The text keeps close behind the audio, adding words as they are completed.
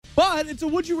But it's a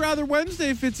Would You Rather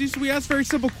Wednesday, Fitzy, so we ask very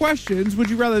simple questions. Would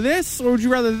you rather this or would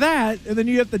you rather that? And then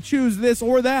you have to choose this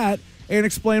or that and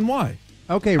explain why.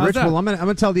 Okay, How's Rich, that? well, I'm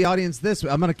gonna tell the audience this.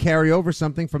 I'm going to carry over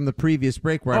something from the previous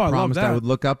break where I love promised that. I would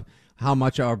look up how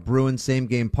much our Bruins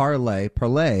same-game parlay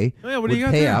what would do you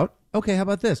got pay there? out. Okay, how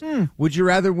about this? Would you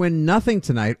rather win nothing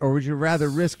tonight or would you rather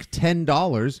risk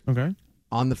 $10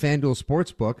 on the FanDuel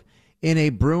Sportsbook in a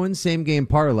Bruins same-game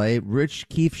parlay, Rich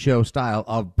Keefe show style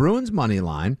of Bruins money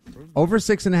line, over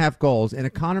 6.5 goals, and a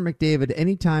Connor McDavid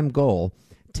anytime goal?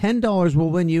 $10 will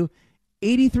win you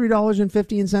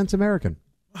 $83.15 American.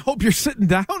 I hope you're sitting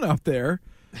down out there.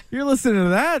 You're listening to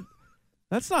that.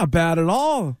 That's not bad at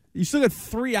all. You still got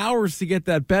 3 hours to get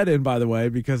that bet in, by the way,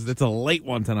 because it's a late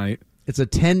one tonight. It's a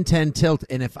 10-10 tilt,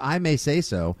 and if I may say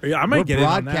so, Yeah, I might we're get in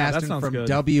on that. That broadcasting sounds from good.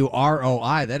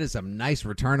 WROI. That is some nice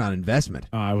return on investment.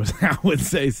 I would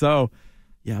say so.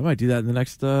 Yeah, I might do that in the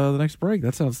next break.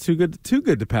 That sounds too good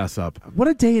to pass up. What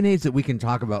a day and age that we can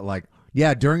talk about, like,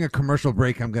 yeah, during a commercial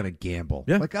break, I'm going to gamble.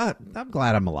 Yeah. Like, God, I'm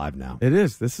glad I'm alive now. It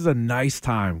is. This is a nice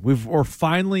time. We're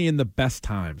finally in the best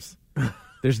times.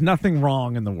 There's nothing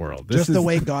wrong in the world. This Just is the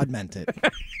way God meant it.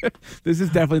 This is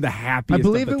definitely the happiest. I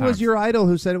believe of it the was times. your idol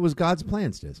who said it was God's plan,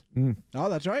 Stiz. Oh,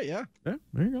 that's right, yeah. Yeah,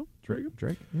 there you go, Drake.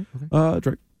 Drake. Yeah, okay.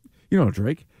 Drake. You know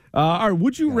Drake. All right.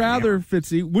 Would you rather,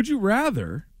 Fitzy? Would you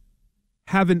rather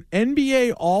have an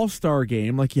NBA All-Star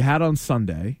game like you had on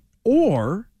Sunday,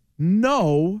 or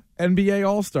no NBA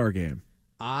All-Star game?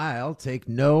 I'll take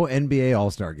no NBA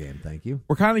All-Star game, thank you.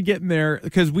 We're kind of getting there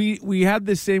because we had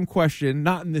this same question,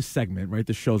 not in this segment, right?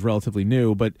 This show's relatively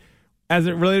new, but as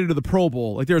it related to the Pro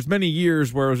Bowl, like there was many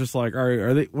years where it was just like, all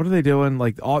right, what are they doing?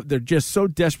 Like they're just so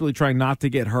desperately trying not to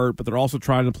get hurt, but they're also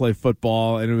trying to play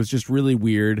football, and it was just really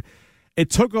weird. It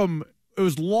took them, it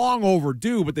was long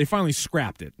overdue, but they finally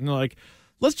scrapped it. And they're like,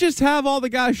 let's just have all the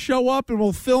guys show up and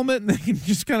we'll film it, and they can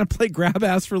just kind of play grab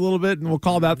ass for a little bit, and we'll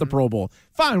call that the Pro Bowl.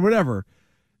 Fine, whatever.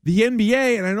 The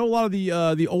NBA, and I know a lot of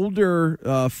the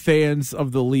older fans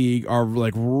of the league are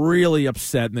like really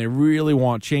upset and they really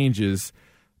want changes,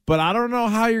 but I don't know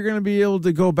how you're going to be able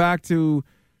to go back to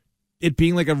it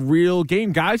being like a real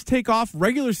game. Guys take off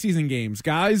regular season games.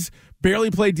 Guys barely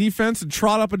play defense and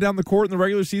trot up and down the court in the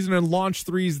regular season and launch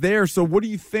threes there. So what do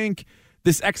you think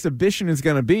this exhibition is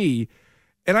going to be?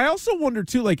 And I also wonder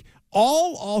too, like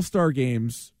all All-Star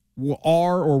games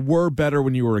are or were better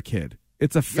when you were a kid.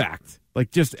 It's a fact. Like,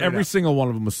 just every single one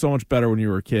of them was so much better when you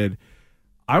were a kid.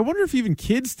 I wonder if even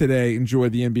kids today enjoy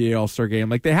the NBA All-Star Game.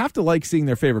 Like, they have to like seeing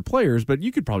their favorite players, but you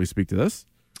could probably speak to this.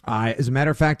 As a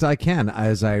matter of fact, I can.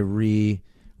 As I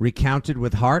recounted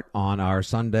with Hart on our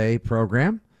Sunday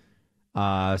program,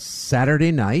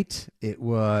 Saturday night, it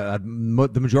was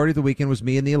the majority of the weekend was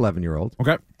me and the 11-year-old.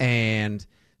 Okay. And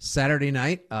Saturday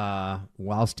night,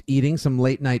 whilst eating some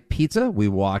late-night pizza, we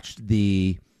watched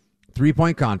the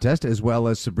three-point contest, as well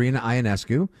as Sabrina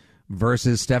Ionescu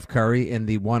versus Steph Curry in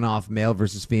the one-off male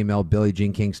versus female Billie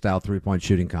Jean King style three-point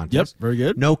shooting contest. Yep, very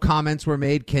good. No comments were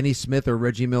made Kenny Smith or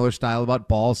Reggie Miller style about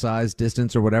ball size,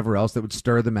 distance, or whatever else that would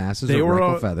stir the masses or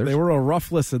ruffle feathers. They were a rough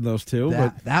listen, those two.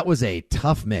 That was a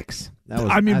tough mix.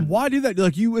 Why do that?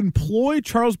 Like, you employ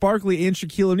Charles Barkley and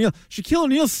Shaquille O'Neal. Shaquille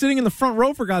O'Neal's sitting in the front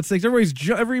row, for God's sakes.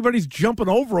 Everybody's jumping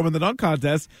over him in the dunk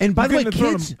contest. And by the way,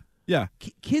 kids... Yeah.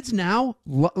 Kids now,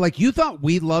 like you thought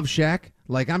we loved Shaq.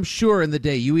 Like I'm sure in the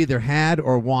day you either had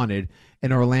or wanted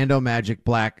an Orlando Magic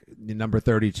black number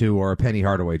 32 or a Penny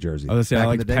Hardaway jersey. I was going to say,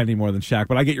 I like Penny more than Shaq,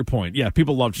 but I get your point. Yeah,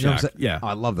 people love Shaq. Yeah. Oh,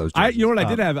 I love those jerseys. You know what I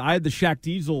did have? I had the Shaq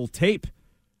Diesel tape.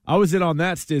 I was in on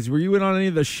that, Stiz. Were you in on any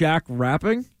of the Shaq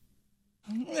rapping?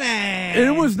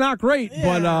 It was not great,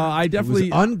 but I definitely...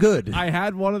 It was ungood. I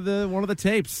had one of the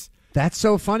tapes. That's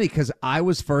so funny because I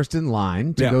was first in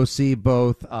line to go see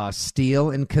both Steel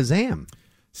and Kazam.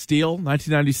 Steel,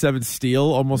 1997 Steel,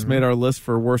 almost made our list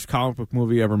for worst comic book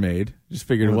movie ever made. Just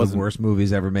figured it wasn't the worst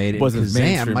movies ever made.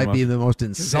 Kazam might be the most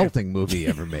insulting movie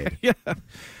ever made. Yeah.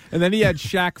 And then he had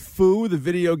Shaq Fu, the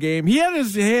video game. He had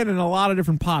his hand in a lot of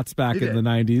different pots back in the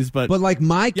 90s. But like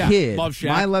my kid, my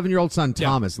Shaq. 11-year-old son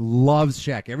Thomas loves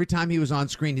Shaq. Every time he was on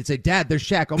screen, he'd say, "Dad, there's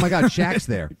Shaq. Oh my God, Shaq's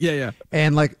there." Yeah.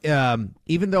 And like,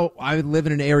 even though I live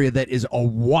in an area that is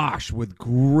awash with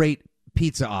great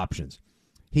pizza options,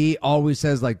 he always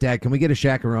says, like, "Dad, can we get a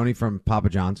Shaq-a-roni from Papa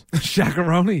John's?"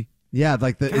 Shaq-a-roni? Yeah,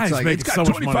 like it's got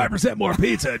so 25% more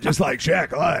pizza, just like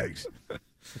Shaq likes.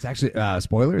 It's actually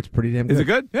spoiler. It's pretty damn good. Is it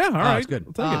good? Yeah, all right. It's good.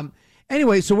 I'll take it.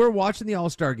 Anyway, so we're watching the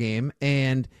All-Star game,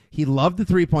 and he loved the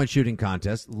three-point shooting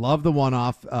contest, loved the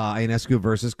one-off Ionescu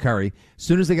versus Curry. As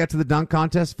soon as they got to the dunk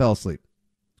contest, fell asleep.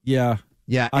 Yeah.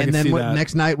 Yeah, I and can then see that.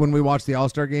 next night when we watched the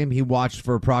All-Star game, he watched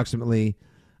for approximately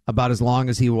about as long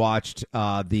as he watched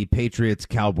the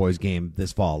Patriots-Cowboys game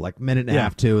this fall, like minute and a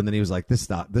half, 2, and then he was like, this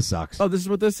sucks. Oh, this is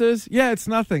what this is? Yeah, it's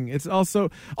nothing. It's also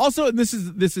and this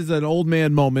is an old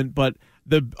man moment, but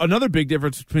another big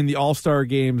difference between the All-Star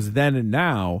games then and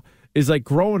now is like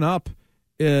growing up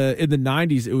in the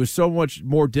 90s, it was so much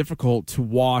more difficult to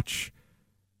watch.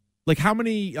 Like, how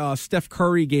many Steph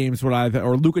Curry games would I have,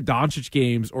 or Luka Doncic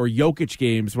games, or Jokic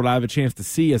games would I have a chance to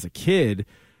see as a kid?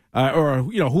 Or,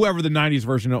 whoever the 90s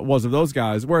version was of those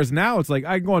guys. Whereas now it's like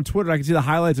I can go on Twitter, I can see the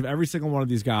highlights of every single one of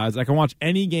these guys. I can watch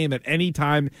any game at any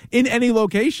time in any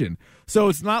location. So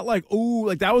it's not like, ooh,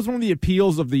 like that was one of the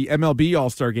appeals of the MLB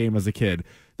All-Star game as a kid.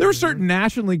 There were certain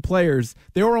National League players,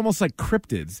 they were almost like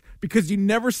cryptids because you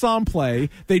never saw them play.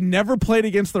 They never played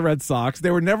against the Red Sox.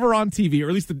 They were never on TV, or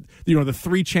at least the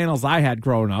 3 channels I had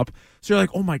growing up. So you're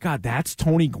like, oh my God, that's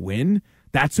Tony Gwynn?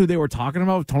 That's who they were talking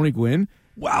about, Tony Gwynn?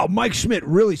 Wow, Mike Schmidt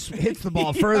really hits the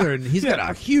ball further, and he's got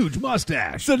a huge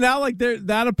mustache. So now, like,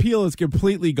 that appeal is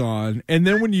completely gone. And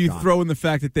then when you throw in the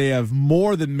fact that they have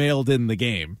more than mailed in the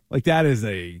game, like that is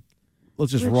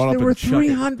let's just run up and there were chuck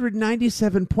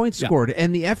 397 points scored,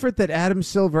 and the effort that Adam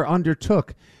Silver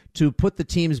undertook to put the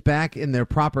teams back in their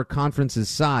proper conference's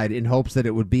side in hopes that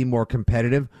it would be more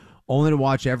competitive, only to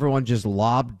watch everyone just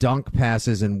lob dunk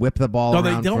passes and whip the ball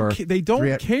around. They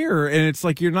don't care, and it's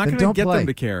like you're not going to get them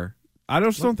to care. I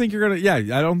just don't think you're going to. Yeah,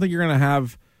 I don't think you're going to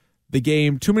have the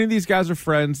game. Too many of these guys are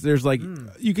friends. There's like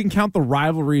you can count the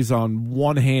rivalries on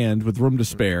one hand with room to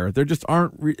spare. There just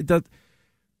aren't.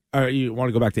 You want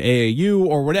to go back to AAU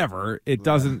or whatever? It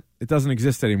doesn't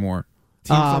exist anymore.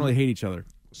 Teams don't really hate each other.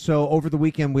 So over the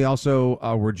weekend, we also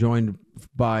were joined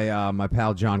by my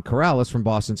pal John Corrales from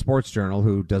Boston Sports Journal,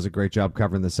 who does a great job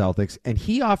covering the Celtics, and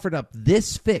he offered up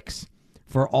this fix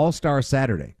for All-Star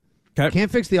Saturday. Okay.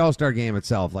 Can't fix the All-Star game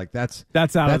itself. Like that's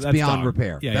beyond done.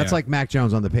 repair. Yeah, that's like Mac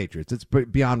Jones on the Patriots. It's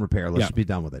beyond repair. Let's just be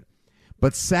done with it.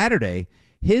 But Saturday,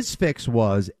 his fix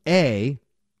was the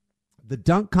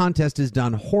dunk contest is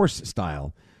done horse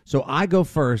style. So I go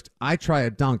first. I try a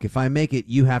dunk. If I make it,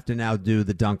 you have to now do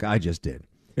the dunk I just did.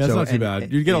 Yeah, that's not too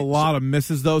bad. You get a lot of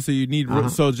misses, though, so you need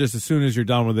so just as soon as you're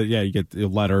done with it, you get the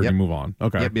letter and move on.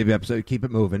 Okay. Yep, so keep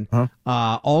it moving.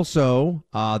 Uh-huh. Also,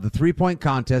 the three-point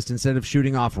contest, instead of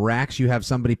shooting off racks, you have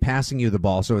somebody passing you the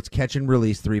ball, so it's catch and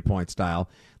release three-point style,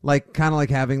 kind of like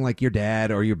having like your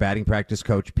dad or your batting practice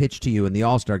coach pitch to you in the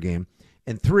All-Star game.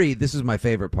 And 3, this is my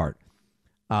favorite part.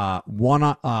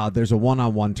 There's a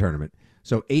one-on-one tournament.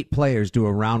 So 8 players do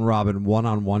a round-robin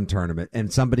one-on-one tournament,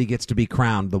 and somebody gets to be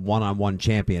crowned the one-on-one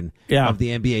champion of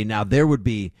the NBA. Now, there would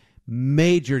be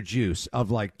major juice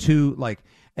of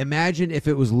imagine if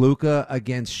it was Luka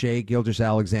against Shai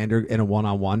Gilgeous-Alexander in a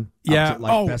one-on-one. Yeah.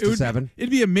 Best of 7. It'd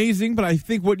be amazing, but I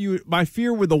think my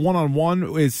fear with the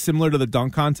one-on-one is similar to the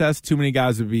dunk contest. Too many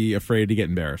guys would be afraid to get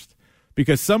embarrassed.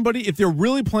 Because if they're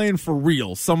really playing for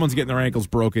real, someone's getting their ankles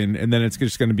broken, and then it's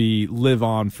just going to be live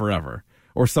on forever.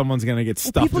 Or someone's going to get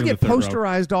stuffed. People get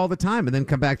posterized all the time and then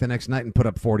come back the next night and put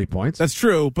up 40 points. That's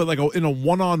true, but in a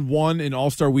one-on-one in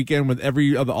All-Star Weekend with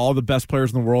all the best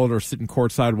players in the world are sitting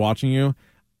courtside watching you,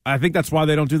 I think that's why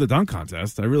they don't do the dunk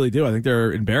contest. I really do. I think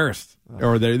they're embarrassed,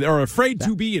 or they're afraid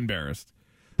to be embarrassed.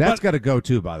 That's got to go,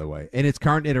 too, by the way. In its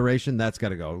current iteration, that's got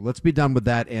to go. Let's be done with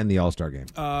that and the All-Star game.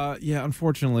 Yeah,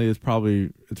 unfortunately,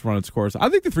 it's run its course. I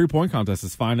think the three-point contest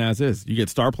is fine as is. You get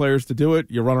star players to do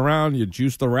it. You run around. You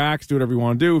juice the racks. Do whatever you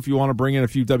want to do. If you want to bring in a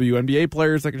few WNBA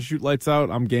players that can shoot lights out,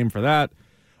 I'm game for that.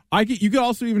 You could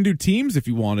also even do teams if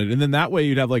you wanted, and then that way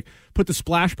you'd have put the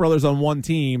Splash Brothers on one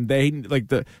team.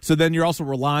 So then you're also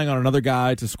relying on another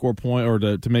guy to score point or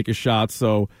to make a shot.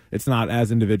 So it's not as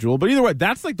individual. But either way,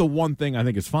 that's the one thing I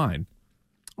think is fine.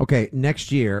 Okay, next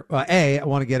year, I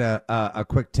want to get a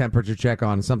quick temperature check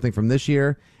on something from this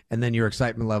year, and then your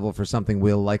excitement level for something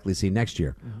we'll likely see next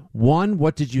year. Mm-hmm. 1,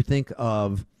 what did you think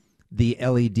of the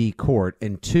LED court?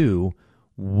 And 2,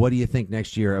 what do you think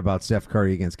next year about Steph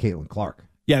Curry against Caitlin Clark?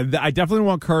 Yeah, I definitely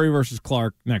want Curry versus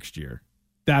Clark next year.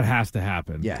 That has to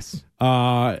happen. Yes.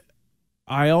 I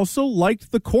also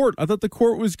liked the court. I thought the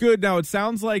court was good. Now, it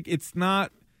sounds like it's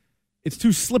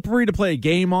too slippery to play a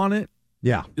game on it.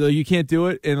 Yeah. You can't do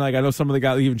it. And I know some of the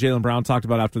guys, even Jaylen Brown talked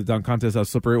about after the dunk contest how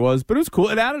slippery it was, but it was cool.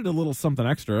 It added a little something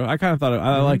extra. I kind of thought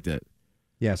I liked it.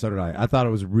 Yeah, so did I. I thought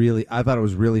it was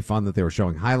really fun that they were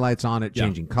showing highlights on it,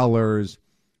 changing colors,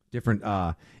 different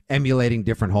emulating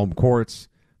different home courts.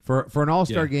 For an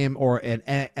All-Star game or an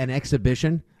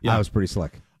exhibition, I was pretty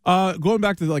slick. Going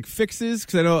back to fixes,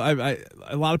 because I know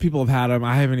a lot of people have had them.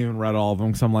 I haven't even read all of them,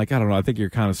 because I'm I don't know. I think you're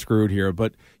kind of screwed here.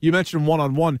 But you mentioned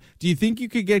one-on-one. Do you think you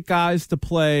could get guys to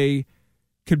play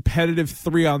competitive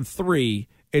 3-on-3?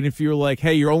 And if you're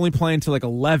hey, you're only playing to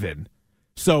 11,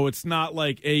 So it's not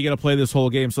like, hey, you got to play this whole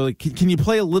game. So like, can you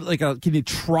play a little, can you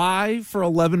try for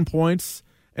 11 points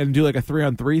and do like a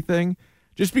 3-on-3 thing?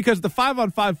 Just because the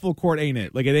 5-on-5 full court ain't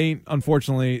it. Like, it ain't,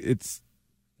 unfortunately,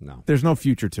 there's no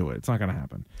future to it. It's not going to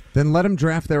happen. Then let them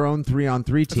draft their own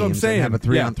 3-on-3 teams and have a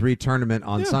 3-on-3 tournament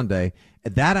on Sunday.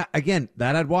 That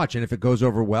I'd watch. And if it goes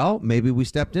over well, maybe we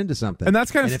stepped into something. And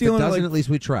that's kind of stealing. If it doesn't, at least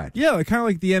we tried. Yeah, kind of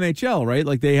like the NHL, right?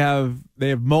 Like they have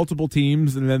multiple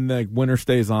teams, and then the winner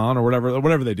stays on, or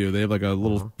whatever they do. They have like a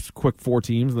little quick 4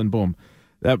 teams, and then boom.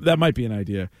 That might be an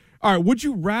idea. All right, would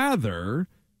you rather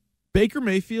Baker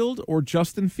Mayfield or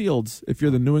Justin Fields if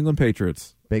you're the New England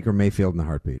Patriots? Baker Mayfield in a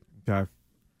heartbeat. Okay.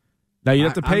 Now you'd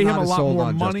have to pay him a lot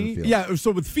more money. Yeah,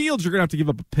 so with Fields, you're going to have to give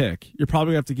up a pick. You're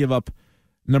probably going to have to give up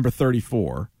number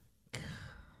 34.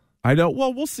 I know.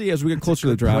 Well, we'll see as we get closer to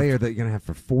the draft. Player that you're going to have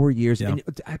for 4 years. Yeah.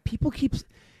 And people keep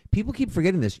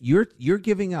forgetting this. You're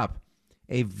giving up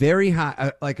a very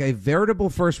high, like a veritable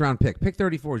first round pick. Pick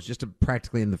 34 is just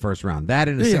practically in the first round. That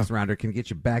and a sixth rounder can get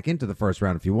you back into the first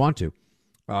round if you want to,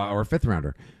 or a fifth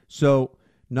rounder. So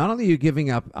not only are you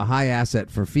giving up a high asset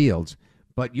for Fields,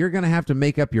 but you're going to have to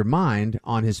make up your mind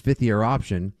on his fifth-year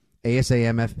option,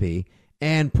 ASA-MFP,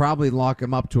 and probably lock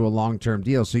him up to a long-term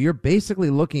deal. So you're basically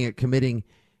looking at committing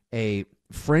a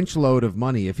French load of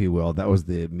money, if you will. That was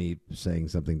me saying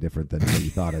something different than what you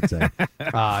thought I'd say.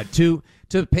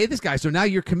 To pay this guy. So now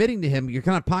you're committing to him. You're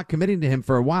kind of pot committing to him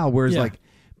for a while, whereas like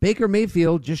Baker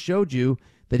Mayfield just showed you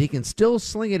that he can still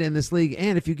sling it in this league,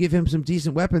 and if you give him some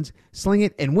decent weapons, sling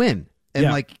it and win. And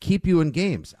like keep you in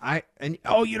games.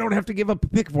 You don't have to give up a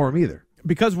pick for him either.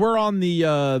 Because we're on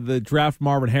the draft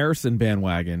Marvin Harrison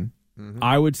bandwagon.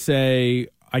 I would say,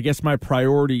 I guess my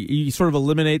priority, you sort of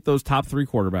eliminate those top 3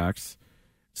 quarterbacks.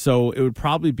 So it would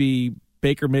probably be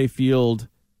Baker Mayfield,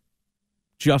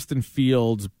 Justin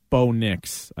Fields, Bo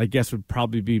Nix, I guess would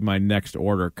probably be my next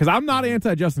order. Because I'm not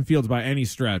anti-Justin Fields by any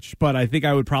stretch, but I think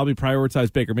I would probably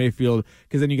prioritize Baker Mayfield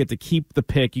because then you get to keep the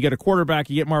pick. You get a quarterback,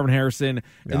 you get Marvin Harrison,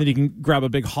 and then you can grab a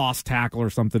big Haas tackle or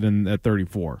something at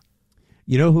 34.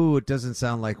 You know who it doesn't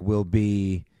sound like will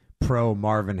be pro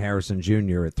Marvin Harrison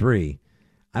Jr. at 3?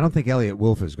 I don't think Elliott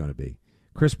Wolf is going to be.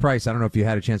 Chris Price, I don't know if you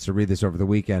had a chance to read this over the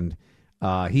weekend.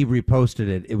 He reposted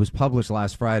it. It was published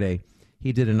last Friday.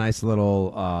 He did a nice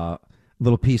little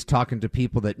piece talking to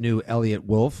people that knew Elliott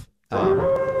Wolf.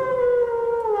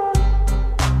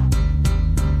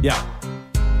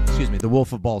 Excuse me, the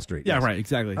Wolf of Ball Street. Yeah, right,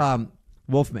 exactly.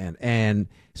 Wolfman, and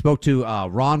spoke to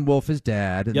Ron Wolf, his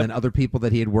dad, and then other people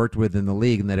that he had worked with in the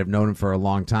league and that have known him for a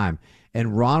long time.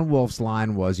 And Ron Wolf's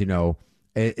line was,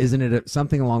 isn't it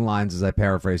something along the lines, as I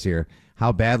paraphrase here,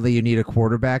 how badly you need a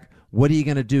quarterback? What are you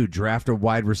going to do, draft a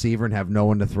wide receiver and have no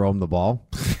one to throw him the ball?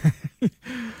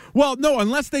 Well, no,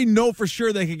 unless they know for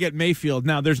sure they could get Mayfield.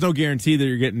 Now, there's no guarantee that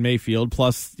you're getting Mayfield.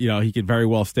 Plus, he could very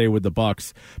well stay with the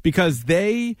Bucs because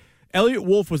Elliott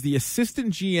Wolf was the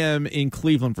assistant GM in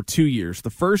Cleveland for 2 years. The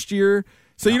first year,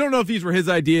 so you don't know if these were his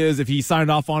ideas, if he signed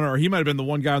off on it, or he might have been the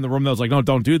one guy in the room that was like, no,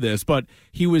 don't do this. But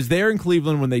he was there in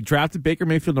Cleveland when they drafted Baker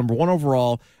Mayfield number 1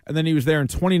 overall, and then he was there in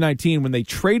 2019 when they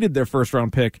traded their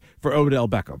first-round pick for Odell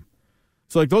Beckham.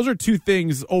 So, those are 2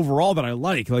 things overall that I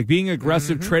like being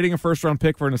aggressive, trading a first-round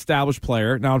pick for an established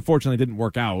player. Now, unfortunately, it didn't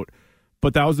work out,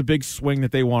 but that was a big swing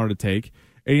that they wanted to take.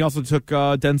 And he also took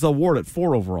Denzel Ward at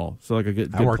 4 overall. So, a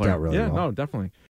good that worked player. out really well. Yeah, no, definitely.